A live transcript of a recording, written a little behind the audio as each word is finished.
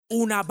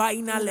Una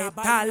vaina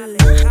letal.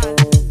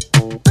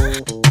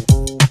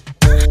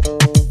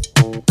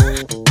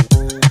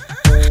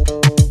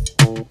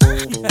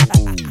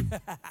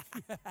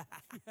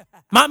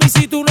 Mami,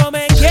 si tú no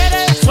me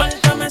quieres,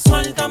 suéltame,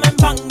 suéltame en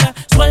banda.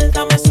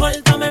 Suéltame,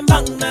 suéltame en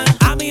banda.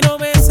 A mí no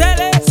me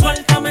celes,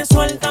 suéltame,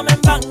 suéltame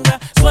en banda.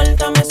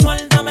 Suéltame,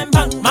 suéltame en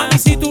banda. Mami,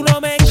 si tú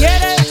no me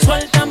quieres,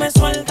 suéltame,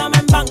 suéltame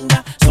en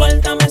banda.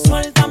 Suéltame,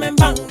 suéltame en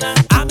banda.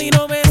 A mí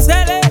no me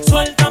celes,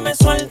 suéltame,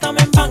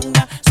 suéltame en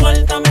banda.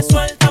 Suéltame,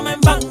 suéltame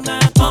en banda.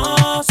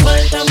 Oh,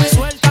 suéltame,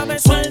 suéltame,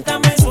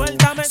 suéltame,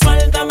 suéltame,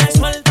 suéltame,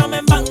 suéltame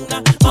en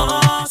banda.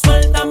 Oh,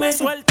 suéltame,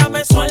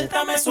 suéltame,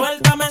 suéltame,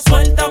 suéltame,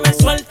 suéltame,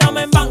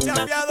 suéltame en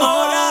banda.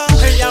 Oh.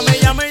 Ella me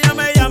llama,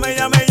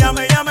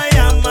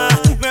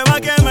 me va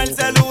a quemar el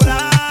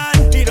celular.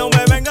 Y no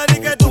me venga di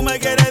que tú me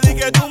quieres, di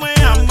que tú me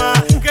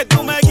amas, que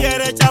tú me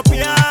quieres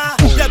chapear.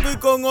 Ya estoy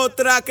con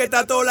otra que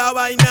está toda la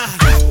vaina.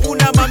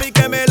 Una mami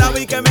que me lava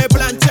y que me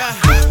plancha.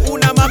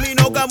 Una mami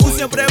no camu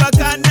siempre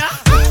bacana.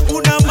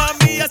 Una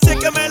mami hace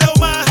que me lo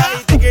maja.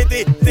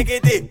 Tiquiti,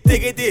 tiquiti,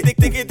 tiquiti,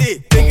 tiquiti,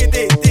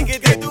 tiquiti,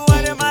 tiquiti. Tú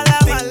eres mala,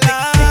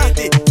 mala.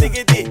 Tiquiti,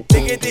 tiquiti,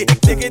 tiquiti,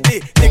 tiquiti,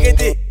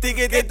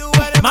 tiquiti. Tú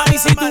eres mala. Mami,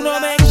 si tú no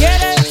me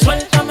quieres,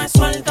 suéltame,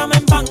 suéltame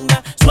en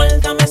banda.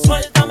 Suéltame,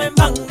 suéltame en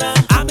banda.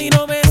 A mí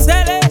no me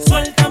celes,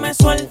 suéltame,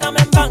 suéltame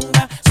en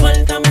banda.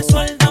 Suéltame,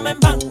 suéltame en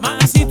banda.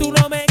 Mami, si tú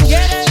no me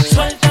quieres,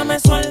 suéltame,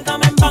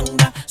 suéltame en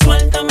banda.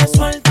 Suéltame,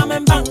 suéltame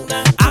en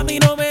banda. A mí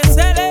no me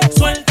celes,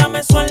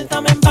 suéltame,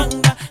 suéltame en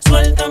banda.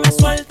 Suéltame,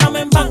 suéltame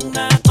en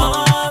banda.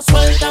 Oh,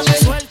 suéltame,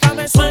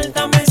 suéltame,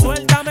 suéltame,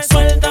 suéltame,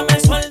 suéltame,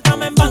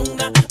 suéltame en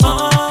banda.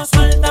 Oh,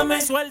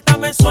 suéltame,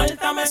 suéltame,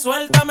 suéltame,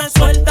 suéltame,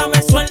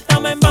 suéltame,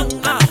 suéltame en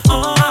banda.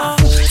 Oh,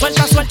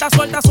 suelta, suelta,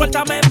 suelta,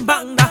 suéltame en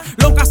banda.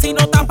 Loca, si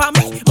no está pa'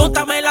 mí,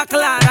 bótame la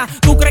clara.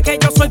 Tú crees que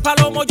yo soy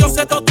palomo, yo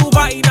sé toda tu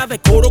vaina. De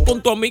coro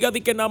con tu amiga,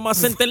 di que nada más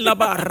senté en la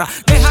barra.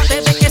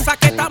 Déjate de esa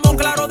que estamos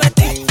claros de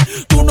ti.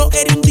 Tú no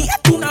eres un día,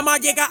 tú nada más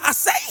llegas a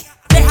 6.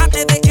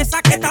 Déjate de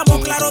esa que estamos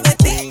claros de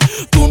ti.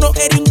 Tú no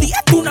eres un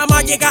día, tú nada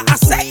más llegas a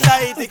 6.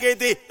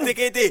 Tiquiti,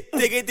 tiquiti,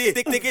 tiquiti,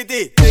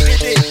 tiquiti,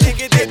 tiquiti,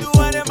 tiquiti. Tú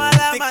eres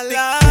mala,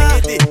 mala.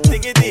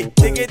 Tiquiti, tiquiti,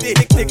 tiquiti,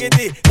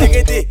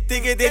 tiquiti,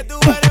 tiquiti. Tú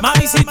eres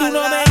mami, si tú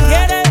no me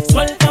quieres,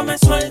 suéltame,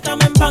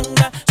 suéltame en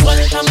banda.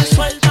 Suéltame,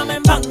 suéltame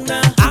en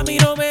banda. A mí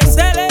no me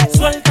celes,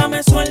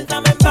 suéltame,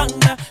 suéltame en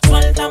banda.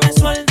 Suéltame,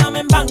 suéltame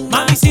en banda.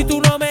 Mami, si tú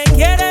no me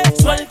quieres,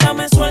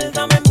 suéltame,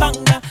 suéltame en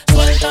banda.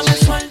 Suéltame,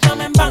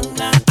 suéltame en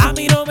banda. A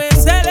mí no me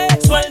celes,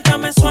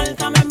 suéltame,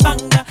 suéltame en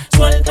banda.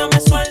 Suéltame,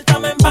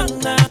 suéltame en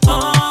banda.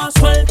 Oh,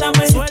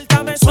 suéltame,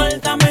 suéltame,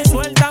 suéltame,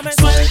 suéltame,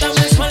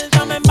 suéltame,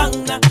 suéltame en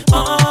banda.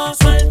 Oh,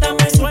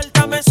 suéltame,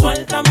 suéltame,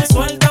 suéltame,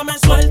 suéltame,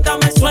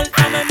 suéltame,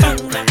 suéltame en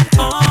banda.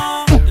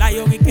 Oh,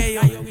 LYON Y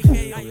KO,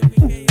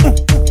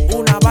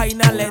 una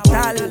vaina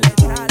letal.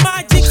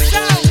 Magic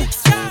Sound,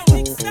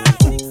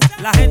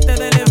 la gente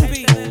del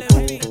MP,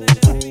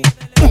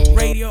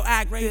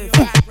 Radioactive,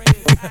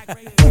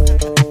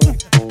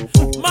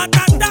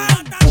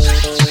 Matatán,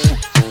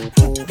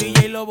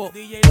 DJ Lobo,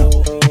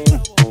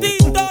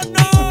 Tito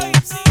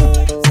Noise,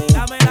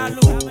 dame la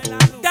luz,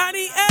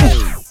 Danny S,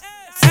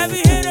 Heavy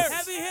Hitter,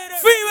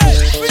 Fever,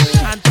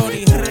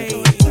 Anthony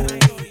Rey,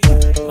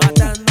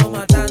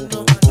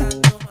 matando,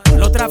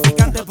 los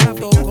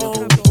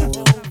traficantes.com,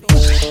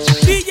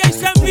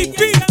 DJs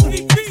MVP,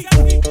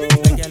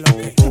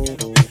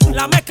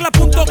 la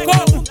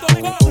mezcla.com,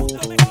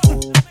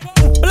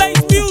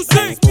 Blaze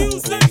Music,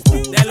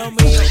 de lo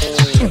mío,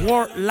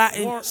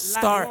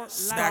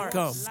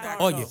 WorldLatinStar.com.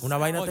 Oye, una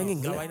vaina en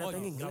inglés.